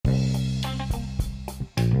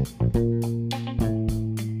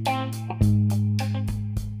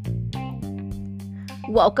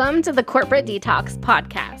Welcome to the Corporate Detox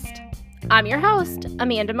Podcast. I'm your host,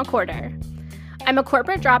 Amanda McWhorter. I'm a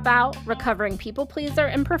corporate dropout, recovering people pleaser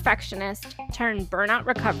and perfectionist turned burnout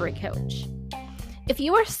recovery coach. If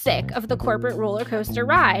you are sick of the corporate roller coaster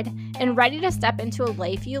ride and ready to step into a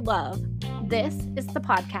life you love, this is the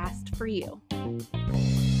podcast for you.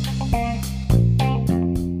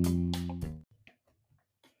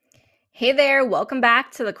 Hey there, welcome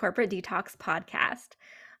back to the Corporate Detox Podcast.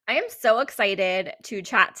 I am so excited to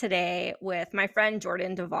chat today with my friend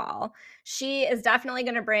Jordan Duvall. She is definitely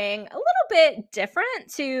going to bring a little bit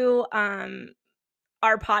different to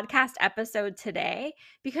our podcast episode today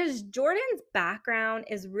because Jordan's background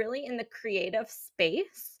is really in the creative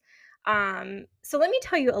space. So let me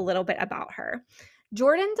tell you a little bit about her.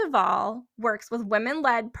 Jordan Duvall works with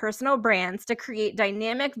women-led personal brands to create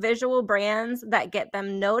dynamic visual brands that get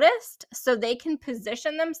them noticed so they can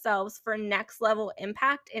position themselves for next-level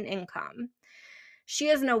impact and income. She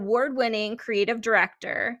is an award-winning creative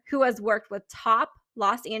director who has worked with top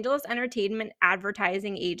Los Angeles entertainment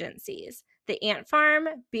advertising agencies, the Ant Farm,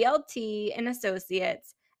 BLT and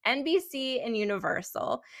Associates, NBC, and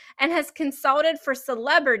Universal, and has consulted for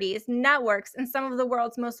celebrities, networks, and some of the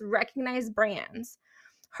world's most recognized brands.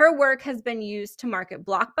 Her work has been used to market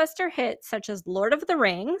blockbuster hits such as Lord of the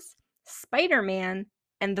Rings, Spider-Man,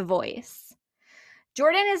 and The Voice.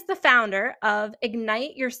 Jordan is the founder of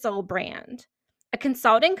Ignite Your Soul Brand, a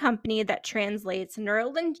consulting company that translates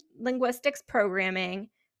neurolinguistics programming,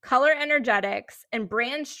 color energetics, and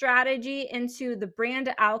brand strategy into the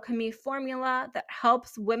brand alchemy formula that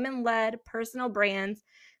helps women-led personal brands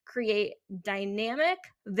create dynamic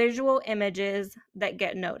visual images that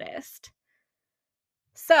get noticed.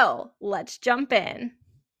 So let's jump in.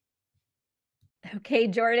 Okay,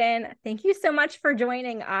 Jordan, thank you so much for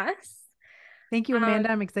joining us. Thank you,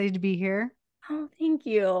 Amanda. I'm excited to be here. Oh, thank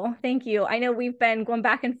you. Thank you. I know we've been going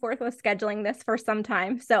back and forth with scheduling this for some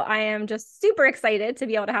time, so I am just super excited to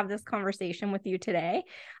be able to have this conversation with you today.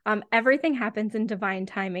 Everything happens in divine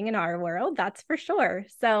timing in our world, that's for sure.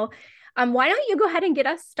 So why don't you go ahead and get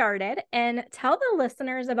us started and tell the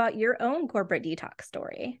listeners about your own corporate detox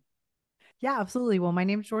story? Yeah, absolutely. Well, my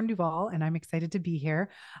name is Jordan Duvall, and I'm excited to be here.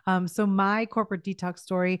 So my corporate detox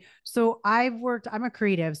story. So I'm a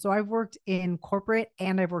creative. So I've worked in corporate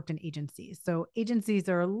and I've worked in agencies. So agencies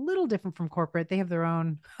are a little different from corporate. They have their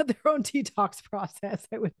own detox process,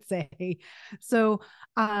 I would say. So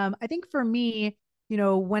I think for me,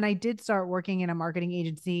 when I did start working in a marketing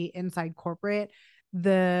agency inside corporate,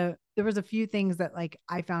 there was a few things that like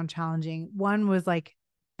I found challenging. One was like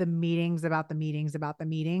the meetings about the meetings about the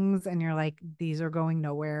meetings. And you're like, these are going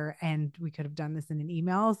nowhere. And we could have done this in an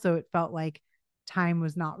email. So it felt like time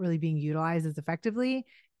was not really being utilized as effectively.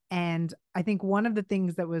 And I think one of the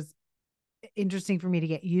things that was interesting for me to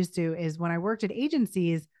get used to is when I worked at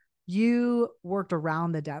agencies, you worked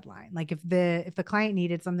around the deadline. Like if the client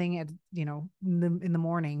needed something at, in the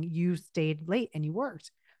morning, you stayed late and you worked.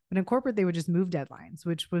 But in corporate, they would just move deadlines,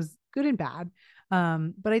 which was good and bad.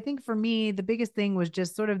 But I think for me, the biggest thing was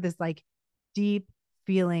just sort of this like deep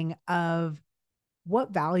feeling of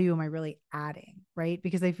what value am I really adding, right?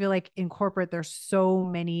 Because I feel like in corporate, there's so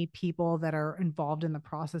many people that are involved in the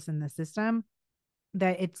process in the system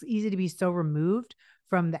that it's easy to be so removed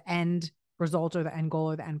from the end result or the end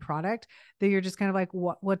goal or the end product that you're just kind of like,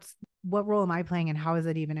 what role am I playing and how is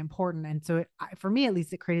it even important? And so for me, at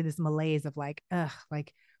least, it created this malaise of like,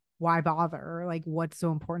 like, why bother? Like, what's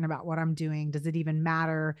so important about what I'm doing? Does it even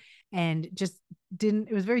matter? And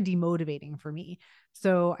it was very demotivating for me.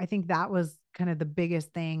 So I think that was kind of the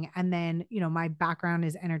biggest thing. And then, my background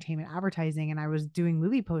is entertainment advertising and I was doing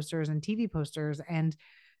movie posters and TV posters. And,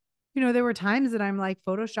 there were times that I'm like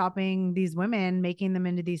photoshopping these women, making them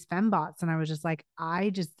into these fembots. And I was just like,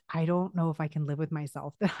 I don't know if I can live with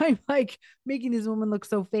myself that I'm like making these women look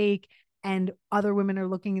so fake. And other women are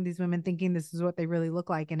looking at these women thinking this is what they really look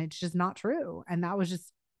like. And it's just not true. And that was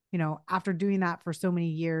just, after doing that for so many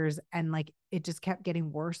years and like, it just kept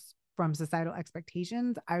getting worse from societal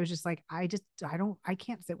expectations. I was just like, I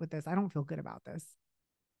can't sit with this. I don't feel good about this.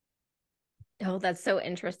 Oh, that's so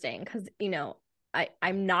interesting because,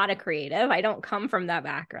 I'm not a creative. I don't come from that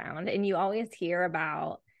background. And you always hear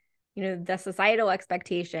about, the societal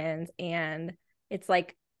expectations. And it's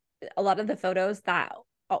like a lot of the photos that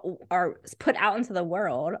are put out into the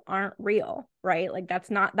world aren't real, right? Like that's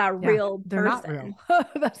not that real they're person. Not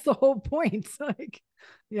real. That's the whole point. Like,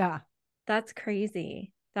 yeah. That's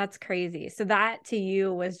crazy. That's crazy. So that to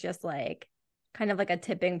you was just like kind of like a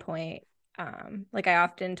tipping point. Like I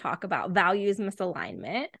often talk about values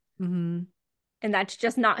misalignment. Mm-hmm. And that's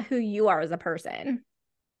just not who you are as a person.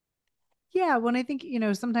 Yeah, when I think,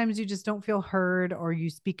 sometimes you just don't feel heard or you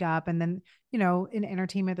speak up. And then, in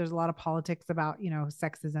entertainment, there's a lot of politics about,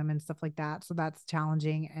 sexism and stuff like that. So that's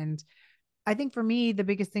challenging. And I think for me, the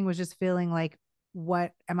biggest thing was just feeling like,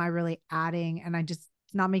 what am I really adding? And it's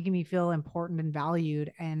not making me feel important and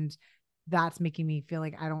valued. And that's making me feel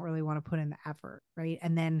like I don't really want to put in the effort. Right.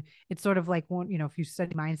 And then it's sort of like, if you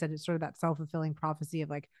study mindset, it's sort of that self fulfilling prophecy of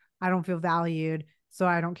like, I don't feel valued. So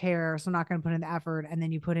I don't care. So I'm not going to put in the effort. And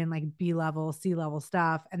then you put in like B level, C level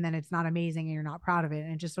stuff, and then it's not amazing and you're not proud of it.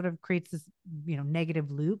 And it just sort of creates this, negative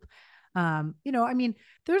loop. I mean,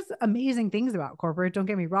 there's amazing things about corporate. Don't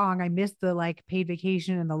get me wrong. I miss the like paid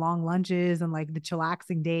vacation and the long lunches and like the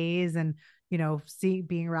chillaxing days and,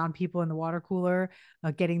 being around people in the water cooler,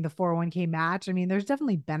 getting the 401k match. I mean, there's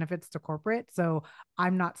definitely benefits to corporate. So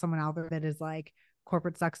I'm not someone out there that is like,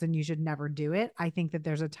 corporate sucks and you should never do it. I think that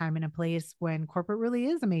there's a time and a place when corporate really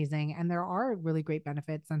is amazing and there are really great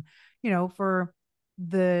benefits. And, for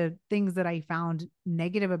the things that I found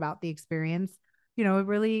negative about the experience, it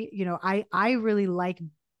really, I really like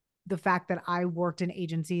the fact that I worked in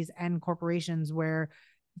agencies and corporations where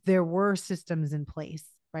there were systems in place,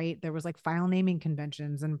 right? There was like file naming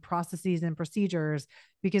conventions and processes and procedures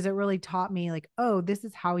because it really taught me like, oh, this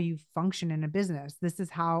is how you function in a business. This is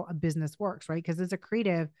how a business works, right? Because as a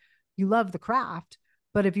creative, you love the craft,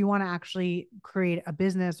 but if you want to actually create a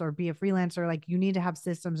business or be a freelancer, like you need to have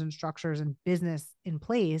systems and structures and business in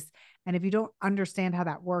place. And if you don't understand how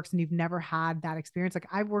that works and you've never had that experience, like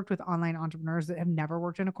I've worked with online entrepreneurs that have never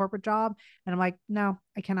worked in a corporate job. And I'm like, no,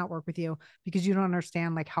 I cannot work with you because you don't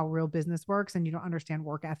understand like how real business works and you don't understand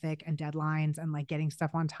work ethic and deadlines and like getting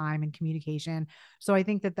stuff on time and communication. So I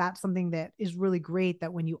think that that's something that is really great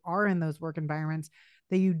that when you are in those work environments,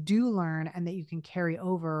 that you do learn and that you can carry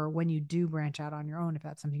over when you do branch out on your own if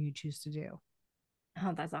that's something you choose to do.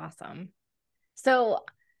 Oh, that's awesome. So,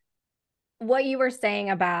 what you were saying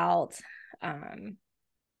about, um,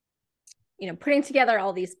 putting together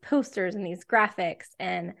all these posters and these graphics,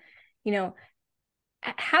 and, you know,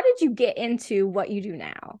 how did you get into what you do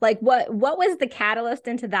now? Like, what was the catalyst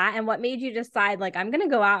into that, and what made you decide, like, I'm going to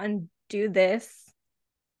go out and do this,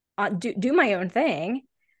 do my own thing?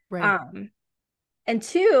 Right. Um, and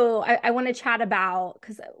two, I want to chat about,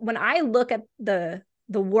 because when I look at the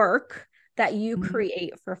work that you Mm-hmm.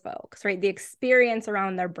 create for folks, right, the experience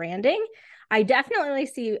around their branding, I definitely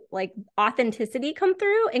see like authenticity come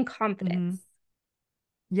through and confidence.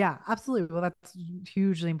 Mm-hmm. Yeah, absolutely. Well, that's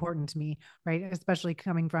hugely important to me, right? Especially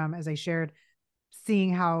coming from, as I shared,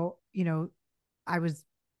 seeing how, I was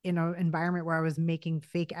in an environment where I was making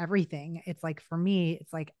fake everything. It's like for me,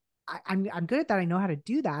 it's like I'm good at that. I know how to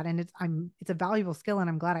do that, and it's a valuable skill, and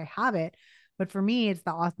I'm glad I have it. But for me, it's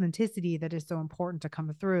the authenticity that is so important to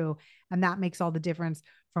come through, and that makes all the difference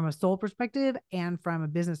from a soul perspective and from a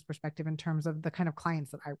business perspective in terms of the kind of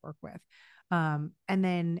clients that I work with. And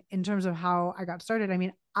then in terms of how I got started, I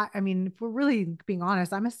mean, if we're really being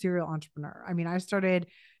honest, I'm a serial entrepreneur. I mean, I started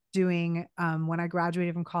doing when I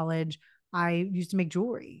graduated from college. I used to make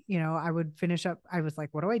jewelry. I would finish up. I was like,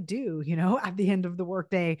 what do I do? At the end of the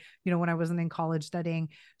workday, when I wasn't in college studying.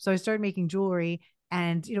 So I started making jewelry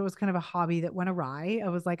and, it was kind of a hobby that went awry. I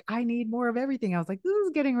was like, I need more of everything. I was like, this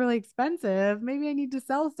is getting really expensive. Maybe I need to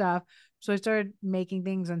sell stuff. So I started making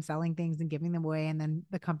things and selling things and giving them away. And then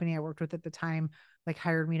the company I worked with at the time, like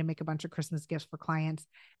hired me to make a bunch of Christmas gifts for clients.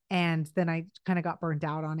 And then I kind of got burnt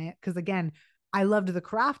out on it. Cause again, I loved the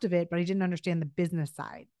craft of it, but I didn't understand the business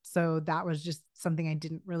side. So that was just something I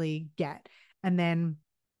didn't really get. And then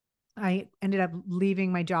I ended up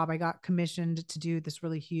leaving my job. I got commissioned to do this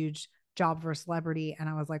really huge job for a celebrity. And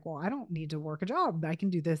I was like, well, I don't need to work a job. I can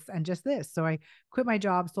do this and just this. So I quit my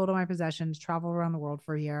job, sold all my possessions, traveled around the world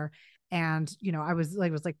for a year. And, I was like,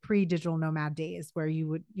 it was like pre-digital nomad days where you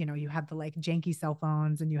would, you had the like janky cell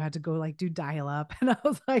phones and you had to go like do dial up. And I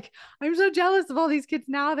was like, I'm so jealous of all these kids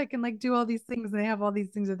now that can like do all these things and they have all these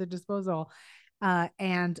things at their disposal.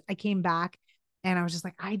 And I came back and I was just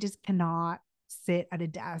like, I just cannot sit at a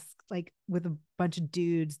desk like with a bunch of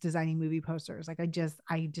dudes designing movie posters. Like I just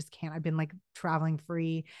can't. I've been like traveling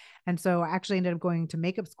free. And so I actually ended up going to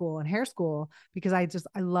makeup school and hair school because I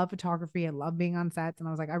love photography. I love being on sets. And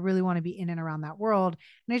I was like, I really want to be in and around that world.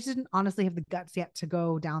 And I just didn't honestly have the guts yet to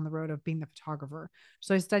go down the road of being the photographer.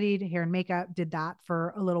 So I studied hair and makeup, did that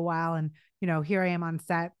for a little while. And, here I am on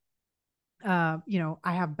set. I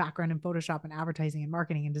have background in Photoshop and advertising and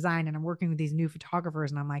marketing and design, and I'm working with these new photographers,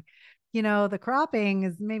 and I'm like, the cropping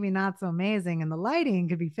is maybe not so amazing, and the lighting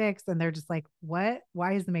could be fixed, and they're just like, what?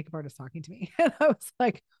 Why is the makeup artist talking to me? And I was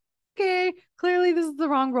like, okay, clearly this is the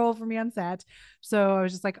wrong role for me on set. So I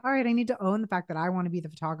was just like, all right, I need to own the fact that I want to be the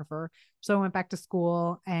photographer. So I went back to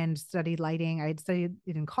school and studied lighting. I had studied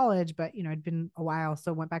it in college, but it'd been a while.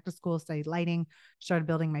 So went back to school, studied lighting, started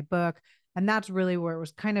building my book. And that's really where it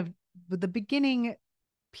was kind of the beginning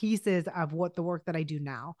pieces of what the work that I do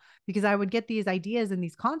now, because I would get these ideas and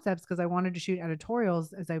these concepts because I wanted to shoot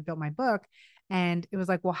editorials as I built my book. And it was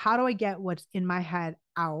like, well, how do I get what's in my head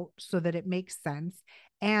out so that it makes sense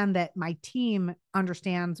and that my team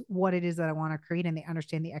understands what it is that I want to create and they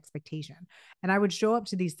understand the expectation? And I would show up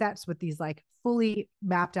to these sets with these like fully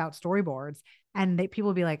mapped out storyboards, and people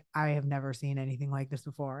would be like, I have never seen anything like this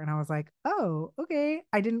before. And I was like, oh, okay.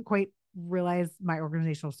 I didn't quite realize my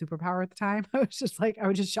organizational superpower at the time. I was just like, I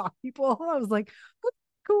would just shock people. I was like, oh,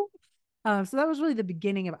 cool. So that was really the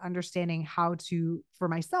beginning of understanding how to, for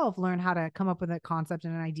myself, learn how to come up with a concept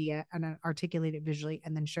and an idea and then articulate it visually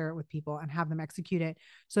and then share it with people and have them execute it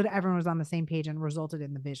so that everyone was on the same page and resulted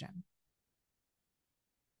in the vision.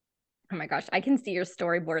 Oh my gosh, I can see your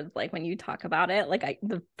storyboards like when you talk about it, like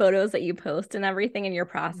the photos that you post and everything in your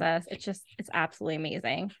process. It's absolutely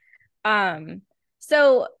amazing. Um,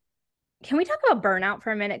 so can we talk about burnout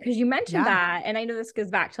for a minute? Because you mentioned Yeah, that, and I know this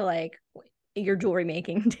goes back to like your jewelry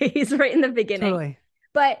making days right in the beginning. totally.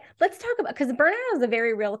 But let's talk about, because burnout is a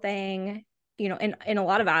very real thing, in a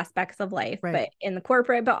lot of aspects of life, Right. but in the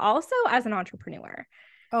corporate, but also as an entrepreneur.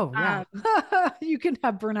 Oh, yeah. Um, You can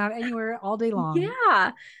have burnout anywhere all day long.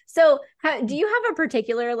 yeah. So do you have a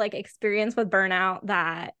particular like experience with burnout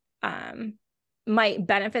that um might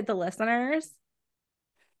benefit the listeners?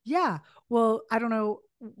 Yeah. Well, I don't know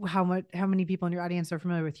how many people in your audience are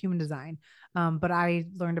familiar with human design, but I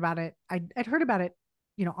learned about it. I'd heard about it,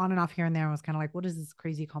 on and off here and there. I was kind of like, what is this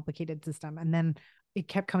crazy complicated system? And then it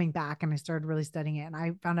kept coming back, and I started really studying it. And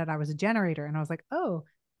I found out I was a generator, and I was like, oh,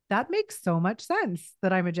 that makes so much sense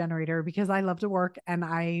that I'm a generator because I love to work, and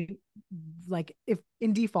I like if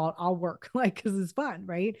in default I'll work like because it's fun,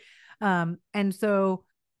 right? And so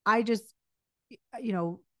I just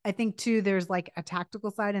I think too, there's like a tactical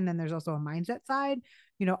side and then there's also a mindset side.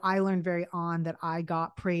 I learned very on that I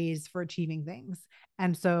got praise for achieving things.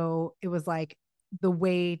 And so it was like the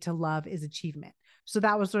way to love is achievement. So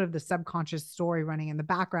that was sort of the subconscious story running in the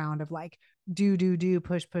background of like, do,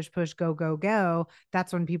 push, push, push, go, go, go.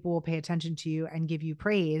 That's when people will pay attention to you and give you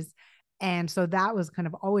praise. And so that was kind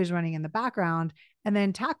of always running in the background. And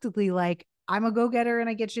then tactically, like, I'm a go-getter and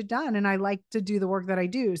I get shit done and I like to do the work that I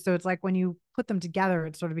do. So it's like when you put them together,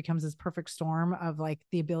 it sort of becomes this perfect storm of like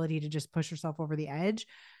the ability to just push yourself over the edge.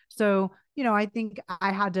 So, I think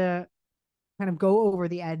I had to kind of go over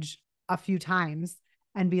the edge a few times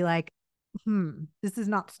and be like, this is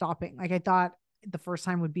not stopping. Like I thought the first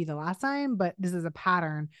time would be the last time, but this is a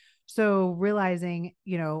pattern. So realizing,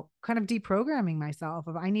 kind of deprogramming myself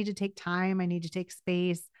of I need to take time, I need to take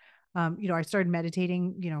space. I started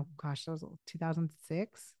meditating, gosh, that was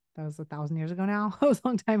 2006. That was 1,000 years ago now. That was a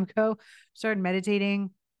long time ago. Started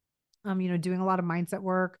meditating, doing a lot of mindset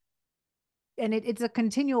work. And it's a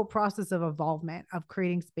continual process of evolvement, of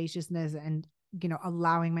creating spaciousness and,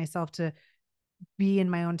 allowing myself to be in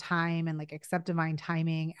my own time and like accept divine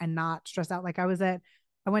timing and not stress out. Like I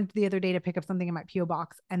went the other day to pick up something in my PO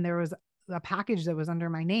box and there was a package that was under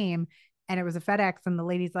my name and it was a FedEx and the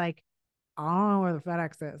lady's like, I don't know where the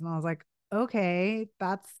FedEx is. And I was like, okay,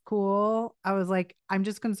 that's cool. I was like, I'm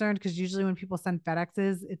just concerned because usually when people send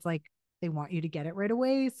FedExes, it's like they want you to get it right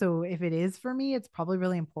away. So if it is for me, it's probably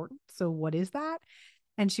really important. So what is that?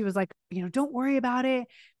 And she was like, don't worry about it.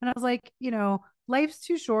 And I was like, life's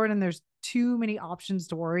too short and there's too many options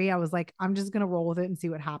to worry. I was like, I'm just going to roll with it and see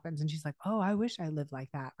what happens. And she's like, oh, I wish I lived like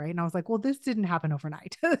that. Right. And I was like, well, this didn't happen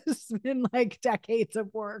overnight. It's been like decades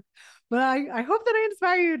of work. But I hope that I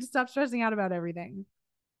inspire you to stop stressing out about everything.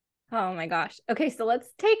 Oh my gosh. Okay, so let's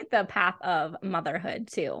take the path of motherhood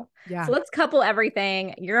too. So Yeah. let's couple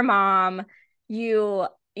everything. You're a mom,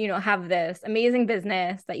 have this amazing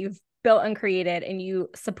business that you've built and created and you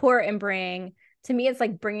support and bring. To me, it's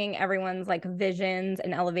like bringing everyone's like visions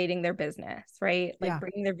and elevating their business, right? Like Yeah.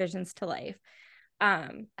 bringing their visions to life. How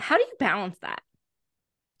do you balance that?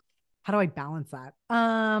 How do I balance that?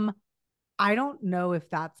 I don't know if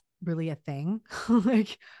that's really a thing.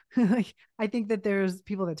 like, like I think that there's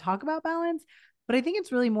people that talk about balance, but I think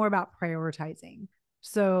it's really more about prioritizing.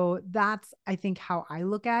 So that's I think how I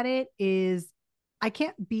look at it is I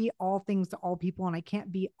can't be all things to all people and I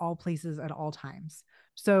can't be all places at all times.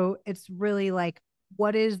 So it's really like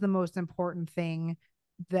what is the most important thing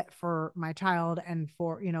that for my child and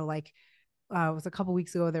for, like it was a couple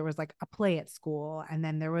weeks ago there was like a play at school and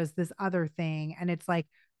then there was this other thing and it's like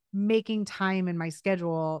making time in my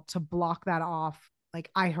schedule to block that off like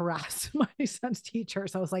I harassed my son's teacher.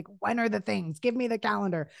 So I was like, when are the things? Give me the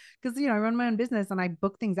calendar. Cause I run my own business and I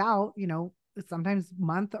book things out, sometimes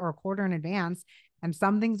month or a quarter in advance. And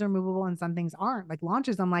some things are movable and some things aren't. Like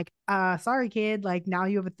launches, I'm like, sorry, kid. Like now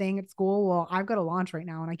you have a thing at school. Well, I've got a launch right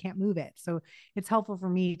now and I can't move it. So it's helpful for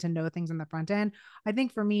me to know things on the front end. I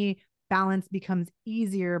think for me, balance becomes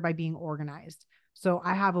easier by being organized. So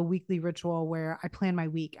I have a weekly ritual where I plan my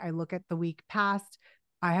week. I look at the week past.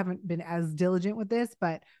 I haven't been as diligent with this,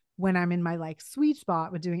 but when I'm in my like sweet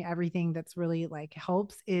spot with doing everything that's really like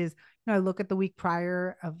helps is, I look at the week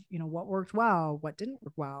prior of, what worked well, what didn't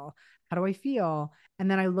work well, how do I feel?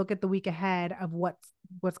 And then I look at the week ahead of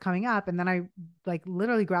what's coming up. And then I like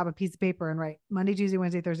literally grab a piece of paper and write Monday, Tuesday,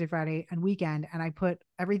 Wednesday, Thursday, Friday, and weekend. And I put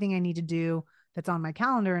everything I need to do that's on my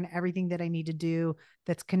calendar and everything that I need to do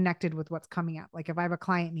that's connected with what's coming up. Like if I have a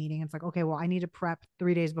client meeting, it's like, okay, well, I need to prep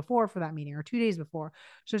 3 days before for that meeting or 2 days before.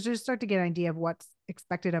 So just start to get an idea of what's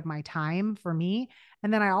expected of my time for me.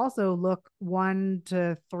 And then I also look 1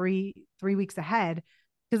 to 3 weeks ahead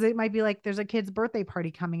because it might be like there's a kid's birthday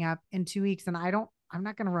party coming up in 2 weeks and I'm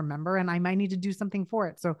not going to remember and I might need to do something for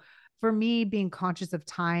it. So for me, being conscious of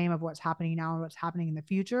time, of what's happening now and what's happening in the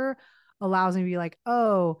future allows me to be like,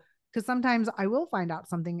 oh, because sometimes I will find out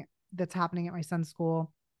something that's happening at my son's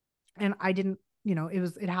school and I didn't,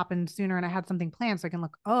 it happened sooner and I had something planned. So I can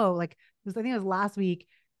look, oh, like I think it was last week.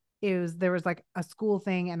 There was like a school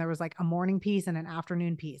thing and there was like a morning piece and an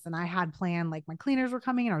afternoon piece. And I had planned like my cleaners were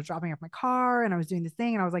coming and I was dropping off my car and I was doing this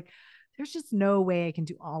thing. And I was like, there's just no way I can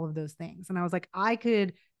do all of those things. And I was like, I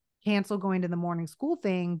could cancel going to the morning school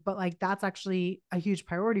thing, but like that's actually a huge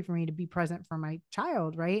priority for me to be present for my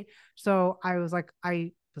child. Right. So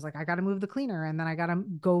I got to move the cleaner and then I got to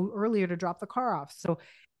go earlier to drop the car off. So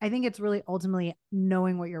I think it's really ultimately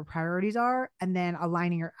knowing what your priorities are and then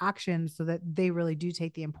aligning your actions so that they really do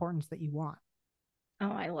take the importance that you want.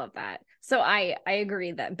 Oh, I love that. So I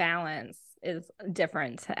agree that balance is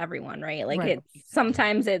different to everyone, right? Like Right. it's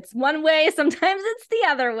sometimes it's one way, sometimes it's the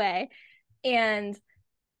other way. And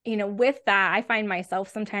with that, I find myself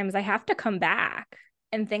sometimes I have to come back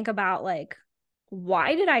and think about like,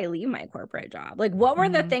 why did I leave my corporate job? Like, what were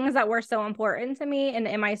the Mm-hmm. things that were so important to me? And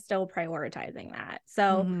am I still prioritizing that?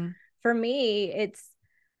 So Mm-hmm. for me, it's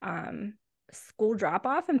um, school drop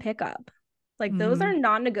off and pickup. Like, those Mm-hmm. are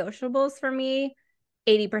non negotiables for me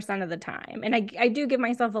 80% of the time. And I do give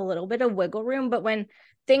myself a little bit of wiggle room, but when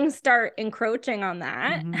things start encroaching on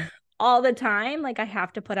that Mm-hmm. all the time, like I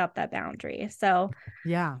have to put up that boundary. So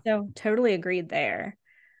Yeah. totally agreed there.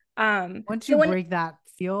 Once So you when break that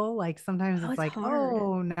seal, like sometimes oh, it's it's like, hard.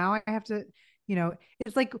 oh, now I have to, you know,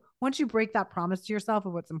 it's like once you break that promise to yourself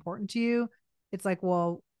of what's important to you, it's like,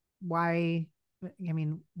 well, why? I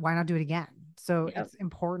mean, why not do it again? So Yep. it's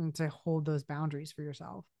important to hold those boundaries for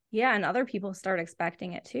yourself. Yeah, and other people start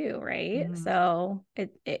expecting it too, right? Mm-hmm. So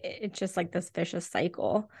it's just like this vicious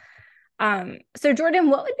cycle. So Jordan,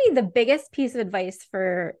 what would be the biggest piece of advice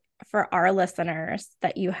for our listeners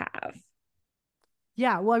that you have?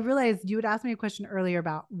 Yeah, well, I realized you had asked me a question earlier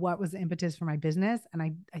about what was the impetus for my business, and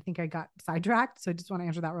I think I got sidetracked. So I just want to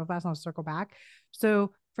answer that real fast, and I'll circle back.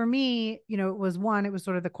 So for me, it was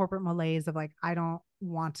sort of the corporate malaise of like, I don't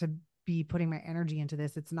want to be putting my energy into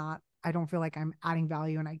this. It's not, I don't feel like I'm adding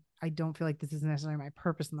value, and I don't feel like this is necessarily my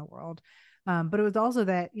purpose in the world. But it was also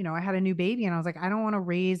that, I had a new baby and I was like, I don't want to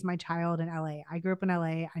raise my child in LA. I grew up in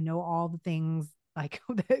LA. I know all the things like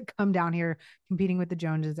that come down here competing with the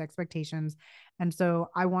Joneses expectations. And so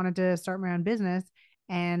I wanted to start my own business.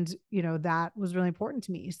 And, that was really important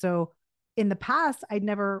to me. So in the past, I'd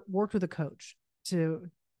never worked with a coach to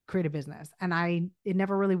create a business and it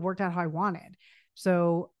never really worked out how I wanted.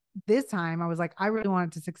 So this time I was like, I really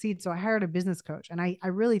wanted to succeed. So I hired a business coach. And I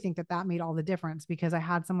really think that made all the difference because I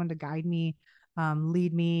had someone to guide me,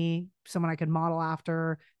 lead me, someone I could model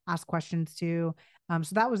after, ask questions to.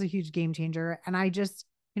 So that was a huge game changer. And I just,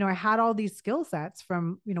 I had all these skill sets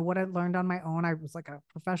from, what I learned on my own. I was like a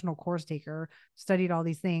professional course taker, studied all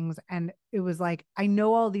these things. And it was like, I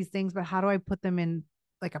know all these things, but how do I put them in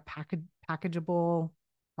like a packageable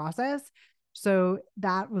process? So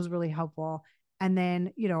that was really helpful. And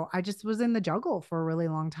then, I just was in the juggle for a really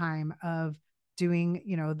long time of doing,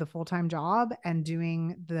 the full-time job and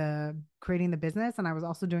doing the creating the business. And I was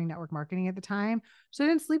also doing network marketing at the time. So I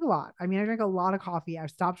didn't sleep a lot. I mean, I drank a lot of coffee. I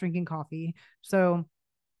stopped drinking coffee. So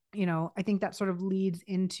I think that sort of leads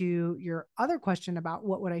into your other question about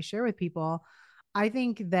what would I share with people. I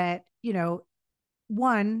think that,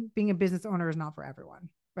 one, being a business owner is not for everyone,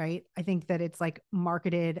 right? I think that it's like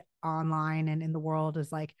marketed online and in the world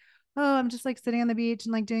is like, oh, I'm just like sitting on the beach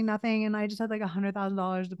and like doing nothing. And I just had like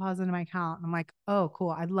 $100,000 deposit in my account. And I'm like, oh,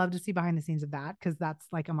 cool. I'd love to see behind the scenes of that because that's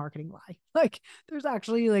like a marketing lie. Like there's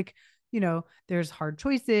actually like, there's hard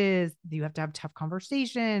choices. You have to have tough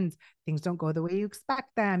conversations. Things don't go the way you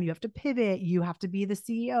expect them. You have to pivot. You have to be the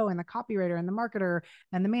CEO and the copywriter and the marketer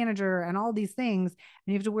and the manager and all these things.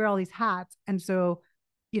 And you have to wear all these hats. And so,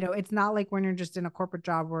 it's not like when you're just in a corporate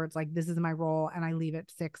job where it's like, this is my role and I leave at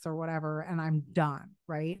 6 or whatever and I'm done.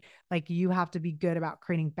 Right. Like you have to be good about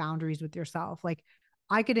creating boundaries with yourself. Like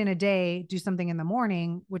I could in a day do something in the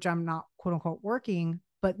morning, which I'm not quote unquote working,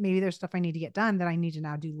 but maybe there's stuff I need to get done that I need to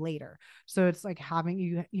now do later. So it's like having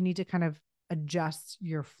you need to kind of adjust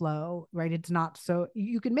your flow, right? It's not so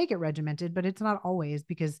you can make it regimented, but it's not always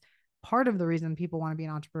because part of the reason people want to be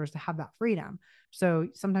an entrepreneur is to have that freedom. So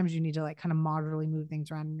sometimes you need to like kind of moderately move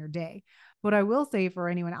things around in your day. What I will say for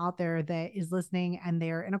anyone out there that is listening and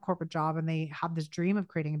they're in a corporate job and they have this dream of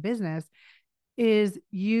creating a business is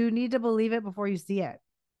you need to believe it before you see it.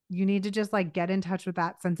 You need to just like get in touch with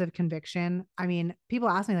that sense of conviction. I mean, people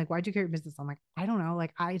ask me like, why'd you create your business? I'm like, I don't know.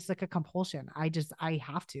 Like it's like a compulsion. I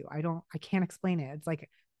have to, I can't explain it. It's like,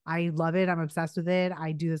 I love it. I'm obsessed with it.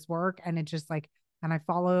 I do this work and it's just like, and I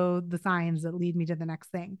follow the signs that lead me to the next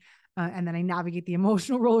thing. And then I navigate the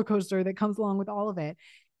emotional roller coaster that comes along with all of it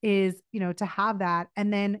is, to have that.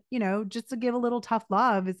 And then, just to give a little tough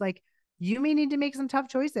love is like, you may need to make some tough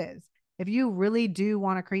choices. If you really do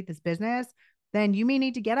want to create this business, then you may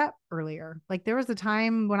need to get up earlier. Like there was a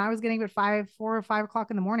time when I was getting up at 4 or 5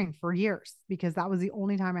 o'clock in the morning for years because that was the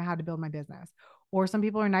only time I had to build my business. Or some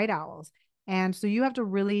people are night owls. And so you have to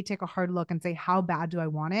really take a hard look and say, how bad do I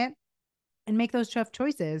want it? And make those tough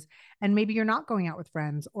choices. And maybe you're not going out with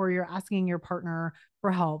friends or you're asking your partner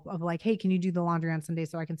for help of like, hey, can you do the laundry on Sunday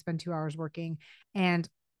so I can spend 2 hours working? And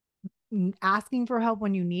asking for help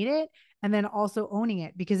when you need it and then also owning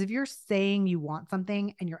it, because if you're saying you want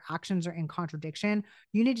something and your actions are in contradiction,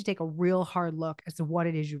 you need to take a real hard look as to what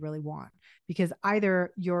it is you really want, because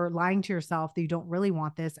either you're lying to yourself that you don't really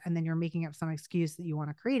want this and then you're making up some excuse that you want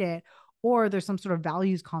to create it, or there's some sort of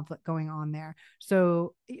values conflict going on there.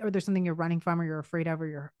 So or there's something you're running from or you're afraid of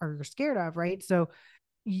or you're scared of, right? So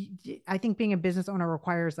I think being a business owner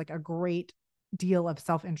requires like a great deal of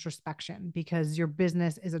self introspection because your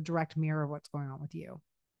business is a direct mirror of what's going on with you.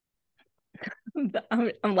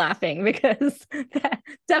 I'm laughing because that's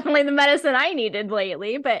definitely the medicine I needed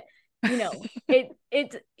lately. But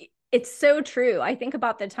it's so true. I think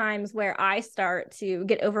about the times where I start to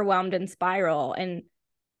get overwhelmed and spiral, and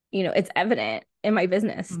it's evident in my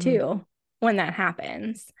business Mm-hmm. too when that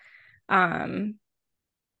happens. Um,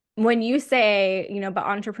 when you say, but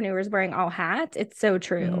entrepreneurs wearing all hats, it's so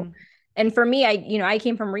true. Mm-hmm. And for me, I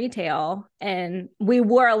came from retail and we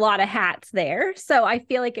wore a lot of hats there. So I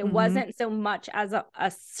feel like it Mm-hmm. wasn't so much as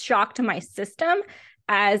a shock to my system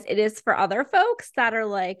as it is for other folks that are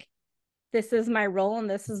like, this is my role and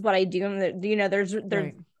this is what I do. And there's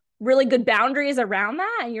Right. really good boundaries around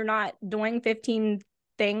that. And you're not doing 15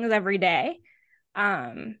 things every day.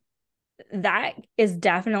 Um, that is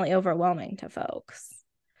definitely overwhelming to folks.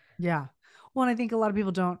 Yeah. Well, and I think a lot of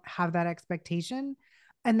people don't have that expectation.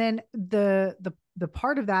 And then the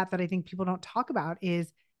part of that I think people don't talk about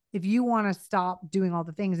is if you want to stop doing all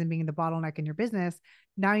the things and being the bottleneck in your business,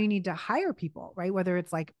 now you need to hire people, right? Whether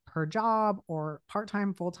it's like per job or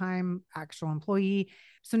part-time, full-time, actual employee.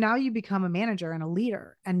 So now you become a manager and a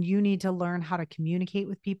leader, and you need to learn how to communicate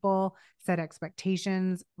with people, set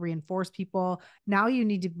expectations, reinforce people. Now you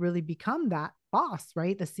need to really become that boss,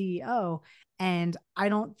 right? The CEO. And I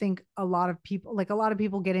don't think a lot of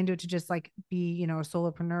people get into it to just like be, a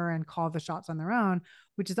solopreneur and call the shots on their own,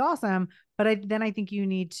 which is awesome. But then I think you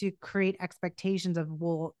need to create expectations of,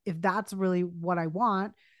 well, if that's really what I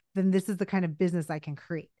want, then this is the kind of business I can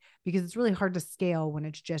create, because it's really hard to scale when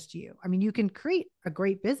it's just you. I mean, you can create a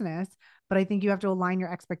great business, but I think you have to align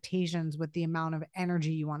your expectations with the amount of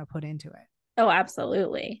energy you want to put into it. Oh,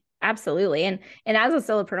 absolutely. Absolutely. And as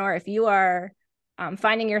a solopreneur, if you are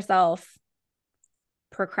finding yourself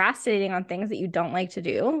procrastinating on things that you don't like to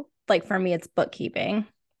do, like for me, it's bookkeeping. Uh-huh.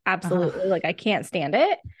 Absolutely. Like I can't stand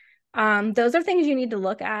it. Those are things you need to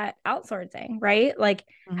look at outsourcing, right? Like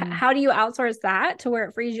Mm-hmm. how do you outsource that to where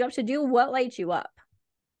it frees you up to do what lights you up?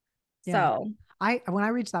 Yeah. So, When I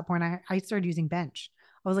reached that point, I started using bench.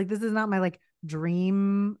 I was like, this is not my like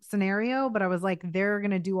dream scenario, but I was like, they're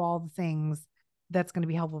gonna do all the things that's gonna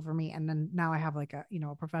be helpful for me. And then now I have like a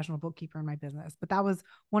professional bookkeeper in my business. But that was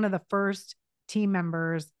one of the first team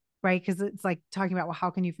members, right? Because it's like talking about, well, how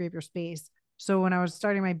can you free up your space? So when I was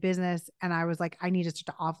starting my business and I was like, I need to start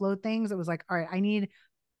to offload things, it was like, all right, I need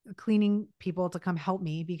cleaning people to come help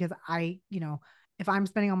me because I if I'm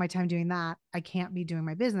spending all my time doing that, I can't be doing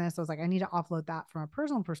my business. So I was like, I need to offload that from a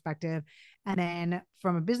personal perspective. And then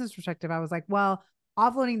from a business perspective, I was like, well,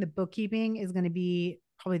 offloading the bookkeeping is going to be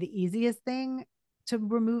probably the easiest thing to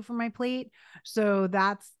remove from my plate. So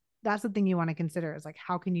that's the thing you want to consider is like,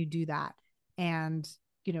 how can you do that? And,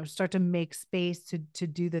 start to make space to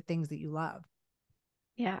do the things that you love.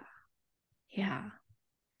 Yeah. Yeah.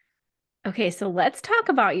 Okay, so let's talk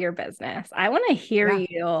about your business. I want to hear Yeah.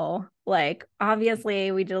 you. Like,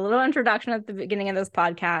 obviously, we did a little introduction at the beginning of this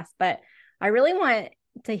podcast, but I really want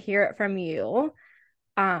to hear it from you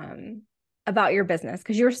um about your business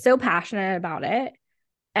because you're so passionate about it.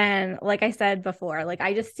 And like I said before, like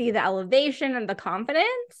I just see the elevation and the confidence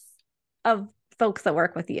of folks that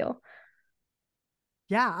work with you.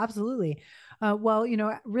 Yeah, absolutely. Well,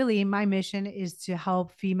 really, my mission is to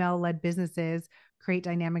help female led businesses create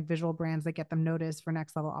dynamic visual brands that get them noticed for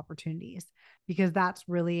next level opportunities, because that's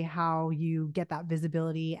really how you get that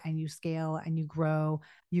visibility and you scale and you grow.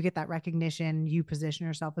 You get that recognition. You position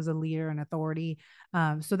yourself as a leader and authority.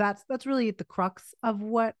 So that's really at the crux of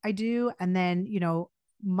what I do. And then,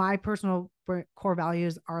 my personal core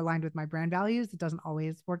values are aligned with my brand values. It doesn't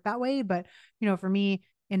always work that way, but for me,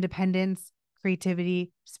 independence,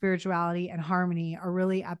 creativity, spirituality, and harmony are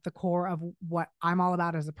really at the core of what I'm all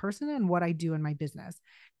about as a person and what I do in my business.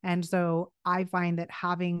 And so I find that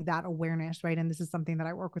having that awareness, right? And this is something that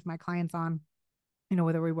I work with my clients on,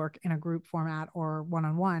 whether we work in a group format or one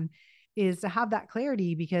on one, is to have that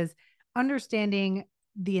clarity because understanding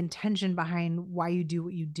the intention behind why you do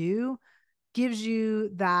what you do gives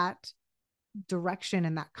you that direction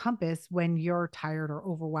and that compass when you're tired or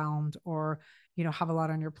overwhelmed or have a lot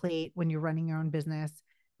on your plate when you're running your own business.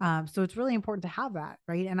 So it's really important to have that,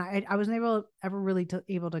 right? And I wasn't ever really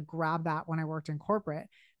able to grab that when I worked in corporate.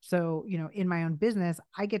 So in my own business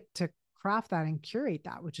I get to craft that and curate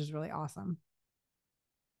that, which is really awesome.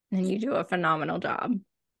 And you do a phenomenal job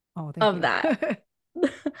Oh, thank of you. that.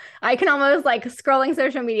 I can almost like scrolling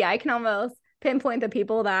social media, I can almost pinpoint the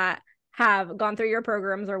people that have gone through your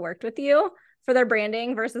programs or worked with you for their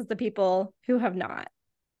branding versus the people who have not.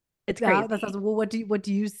 It's That's crazy. awesome. Well, what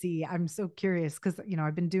do you see? I'm so curious because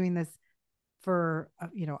I've been doing this for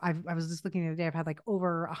I was just looking the other day. I've had like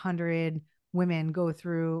over 100 women go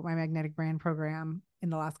through my magnetic brand program in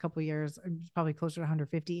the last couple of years. It's probably closer to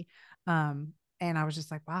 150. And I was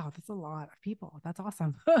just like, wow, that's a lot of people. That's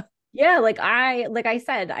awesome. Yeah, like I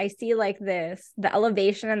said, I see like this the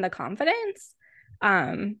elevation and the confidence.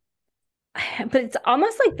 Um but it's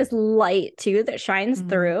almost like this light too that shines Mhm.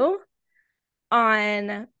 through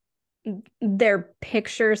on their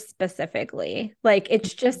pictures specifically. Like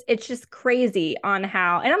it's just crazy on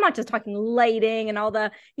how, and I'm not just talking lighting and all the,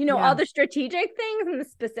 all Yeah, the strategic things and the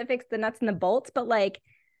specifics, the nuts and the bolts, but like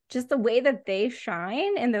just the way that they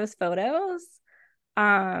shine in those photos.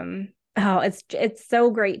 Oh, it's so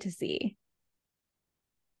great to see.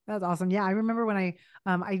 that's awesome. Yeah, I remember when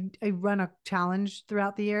I run a challenge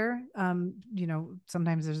throughout the year.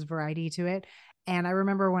 Sometimes there's variety to it. And I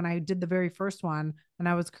remember when I did the very first one and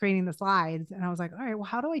I was creating the slides and I was like, all right, well,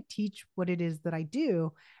 how do I teach what it is that I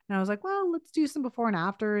do? And I was like, well, let's do some before and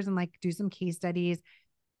afters and like do some case studies.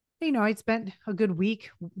 I spent a good week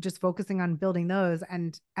just focusing on building those.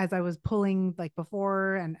 And as I was pulling like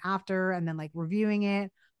before and after and then like reviewing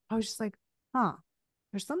it, I was just like, huh,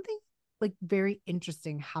 there's something like very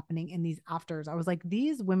interesting happening in these afters. I was like,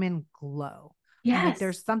 these women glow. And like Yes.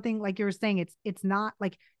 there's something like you were saying, it's not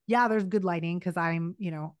like, yeah, there's good lighting because I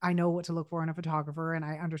know what to look for in a photographer and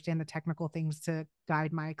I understand the technical things to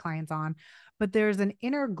guide my clients on. But there's an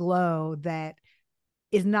inner glow that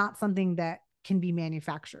is not something that can be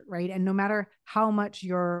manufactured, right? And no matter how much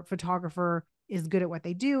your photographer is good at what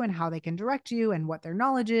they do and how they can direct you and what their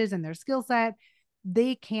knowledge is and their skill set,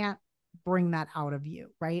 they can't bring that out of you,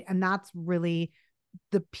 right? And that's really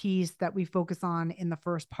the piece that we focus on in the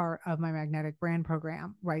first part of my magnetic brand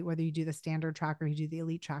program, right? Whether you do the standard track or you do the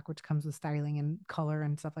elite track, which comes with styling and color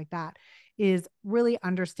and stuff like that, is really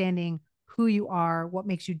understanding who you are, what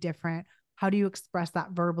makes you different, how do you express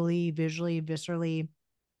that verbally, visually, viscerally,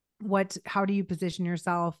 how do you position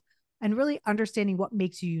yourself, and really understanding what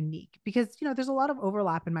makes you unique, because there's a lot of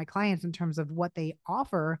overlap in my clients in terms of what they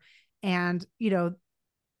offer. And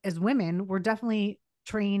as women we're definitely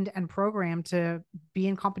trained and programmed to be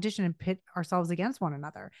in competition and pit ourselves against one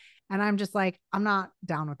another. And I'm just like, I'm not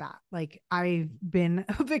down with that. Like, I've been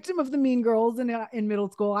a victim of the mean girls in middle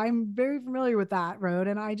school. I'm very familiar with that road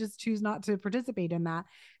and I just choose not to participate in that.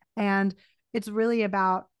 And it's really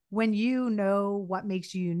about when you know what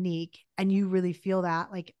makes you unique and you really feel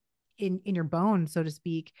that like in your bones, so to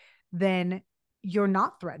speak, then you're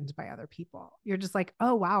not threatened by other people. You're just like,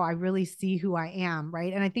 oh, wow, I really see who I am.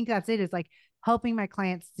 Right. And I think that's it, is like helping my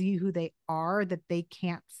clients see who they are that they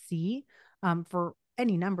can't see, for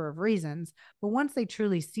any number of reasons. But once they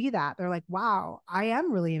truly see that, they're like, wow, I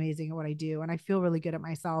am really amazing at what I do. And I feel really good at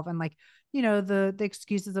myself. And like, the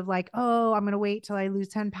excuses of like, oh, I'm going to wait till I lose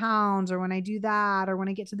 10 pounds, or when I do that, or when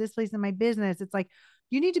I get to this place in my business, it's like,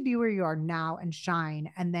 you need to be where you are now and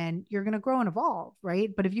shine, and then you're going to grow and evolve, right?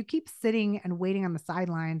 But if you keep sitting and waiting on the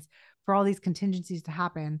sidelines for all these contingencies to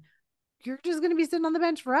happen, you're just going to be sitting on the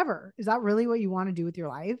bench forever. Is that really what you want to do with your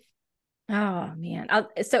life? Oh man.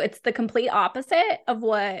 So it's the complete opposite of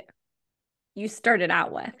what you started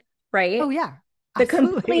out with, right? Oh yeah, The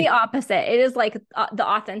complete absolutely. opposite. It is like the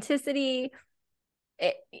authenticity.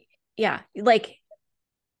 It, yeah, like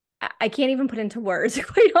I can't even put into words,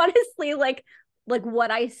 quite honestly, like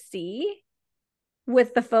what I see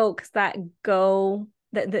with the folks that go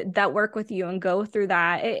that work with you and go through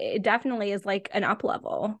that. It definitely is like an up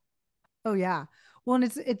level. Oh yeah. Well, and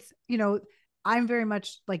it's I'm very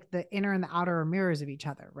much like the inner and the outer are mirrors of each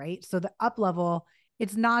other, right? So the up level,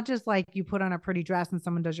 it's not just like you put on a pretty dress and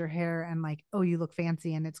someone does your hair and like, oh, you look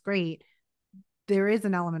fancy and it's great. There is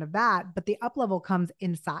an element of that, but the up level comes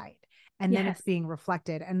inside, and then it's Yes. being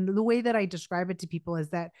reflected. And the way that I describe it to people is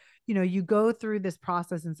that, you go through this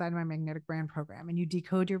process inside my magnetic brand program, and you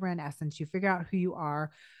decode your brand essence, you figure out who you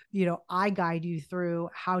are. I guide you through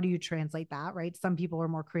how do you translate that, right? Some people are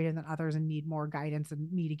more creative than others and need more guidance,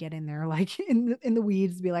 and me to get in there, like in the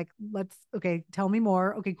weeds, be like, okay, tell me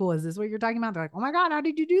more. Okay, cool. Is this what you're talking about? They're like, oh my God, how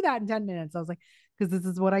did you do that in 10 minutes? I was like, because this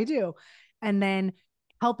is what I do. And then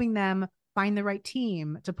helping them find the right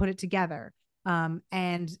team to put it together,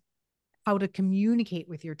 and how to communicate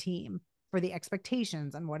with your team for the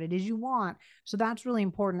expectations and what it is you want. So that's really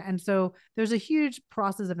important. And so there's a huge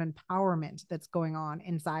process of empowerment that's going on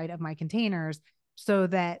inside of my containers, so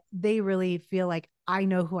that they really feel like, I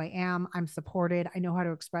know who I am, I'm supported, I know how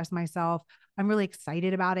to express myself, I'm really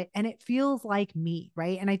excited about it, and it feels like me,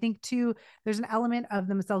 right? And I think too, there's an element of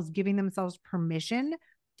themselves giving themselves permission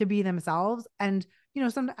to be themselves. And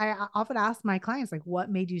some I often ask my clients, like, what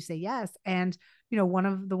made you say yes? And one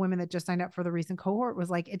of the women that just signed up for the recent cohort was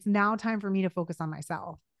like, it's now time for me to focus on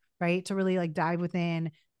myself, right? To really like dive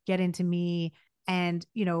within, get into me, and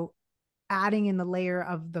adding in the layer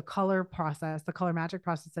of the color process, the color magic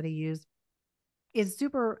process that I use, is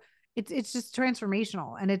super, it's just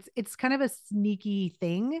transformational. And it's kind of a sneaky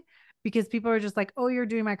thing, because people are just like, oh, you're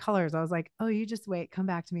doing my colors. I was like, oh, you just wait, come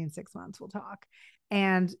back to me in 6 months, we'll talk.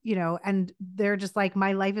 And and they're just like,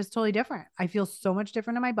 my life is totally different, I feel so much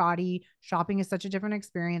different in my body, shopping is such a different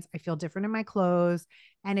experience, I feel different in my clothes.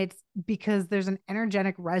 And it's because there's an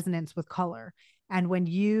energetic resonance with color. And when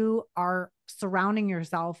you are surrounding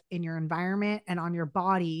yourself in your environment and on your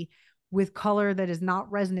body with color that is not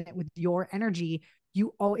resonant with your energy,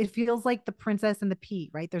 it feels like the princess and the pea,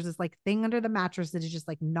 right? There's this like thing under the mattress that is just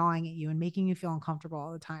like gnawing at you and making you feel uncomfortable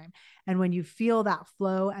all the time. And when you feel that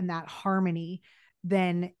flow and that harmony,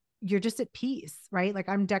 then you're just at peace, right? Like,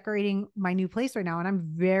 I'm decorating my new place right now, and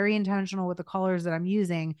I'm very intentional with the colors that I'm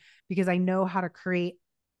using, because I know how to create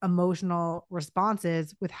emotional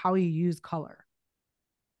responses with how you use color.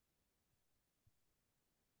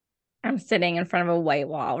 I'm sitting in front of a white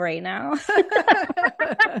wall right now.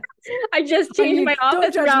 I just I changed mean, my don't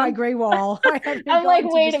office judge my around. gray wall. I haven't I'm like, gotten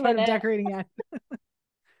to wait this a part of minute. decorating yet.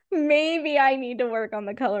 Maybe I need to work on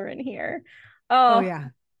the color in here. Oh Oh, yeah.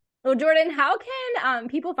 well, Jordan, how can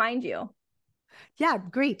people find you? Yeah,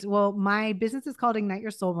 great. Well, my business is called Ignite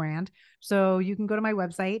Your Soul Brand. So you can go to my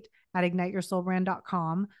website at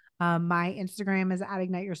igniteyoursoulbrand.com. My Instagram is at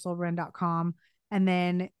igniteyoursoulbrand.com. And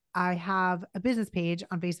then I have a business page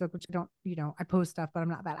on Facebook, which I don't, I post stuff, but I'm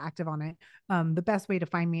not that active on it. The best way to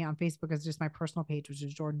find me on Facebook is just my personal page, which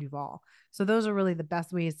is Jordan Duvall. So those are really the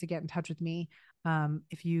best ways to get in touch with me,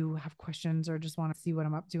 if you have questions or just want to see what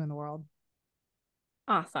I'm up to in the world.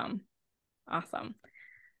 Awesome. Awesome.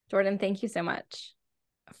 Jordan, thank you so much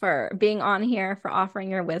for being on here, for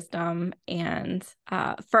offering your wisdom, and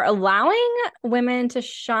for allowing women to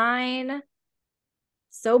shine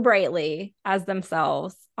so brightly as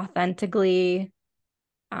themselves, authentically,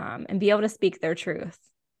 and be able to speak their truth.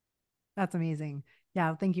 That's amazing.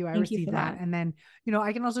 Yeah, thank you. I Thank you for received that. that. And then,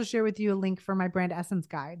 I can also share with you a link for my brand essence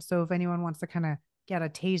guide. So if anyone wants to kind of get a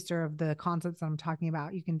taster of the concepts that I'm talking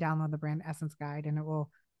about, you can download the brand essence guide, and it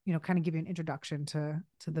will, kind of give you an introduction to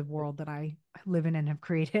the world that I live in and have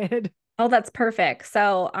created. Oh, that's perfect.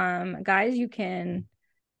 So, guys, you can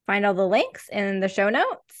find all the links in the show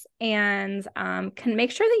notes, and can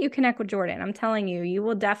make sure that you connect with Jordan. I'm telling you, you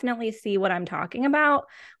will definitely see what I'm talking about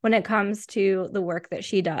when it comes to the work that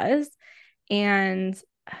she does. and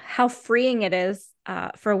how freeing it is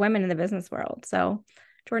for women in the business world. So,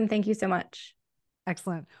 Jordan, thank you so much.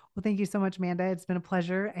 Excellent. Well, thank you so much, Amanda. It's been a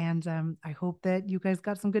pleasure. And I hope that you guys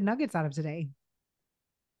got some good nuggets out of today.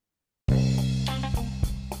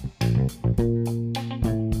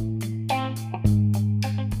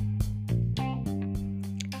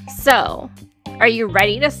 So, are you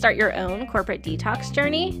ready to start your own corporate detox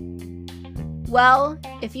journey? Well,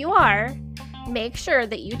 if you are, make sure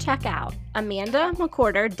that you check out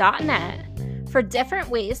amandamccorder.net for different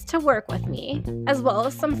ways to work with me, as well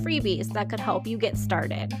as some freebies that could help you get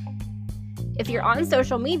started. If you're on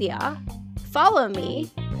social media, follow me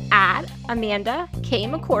at Amanda K.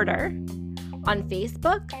 McCorder on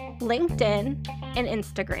Facebook, LinkedIn, and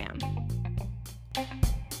Instagram.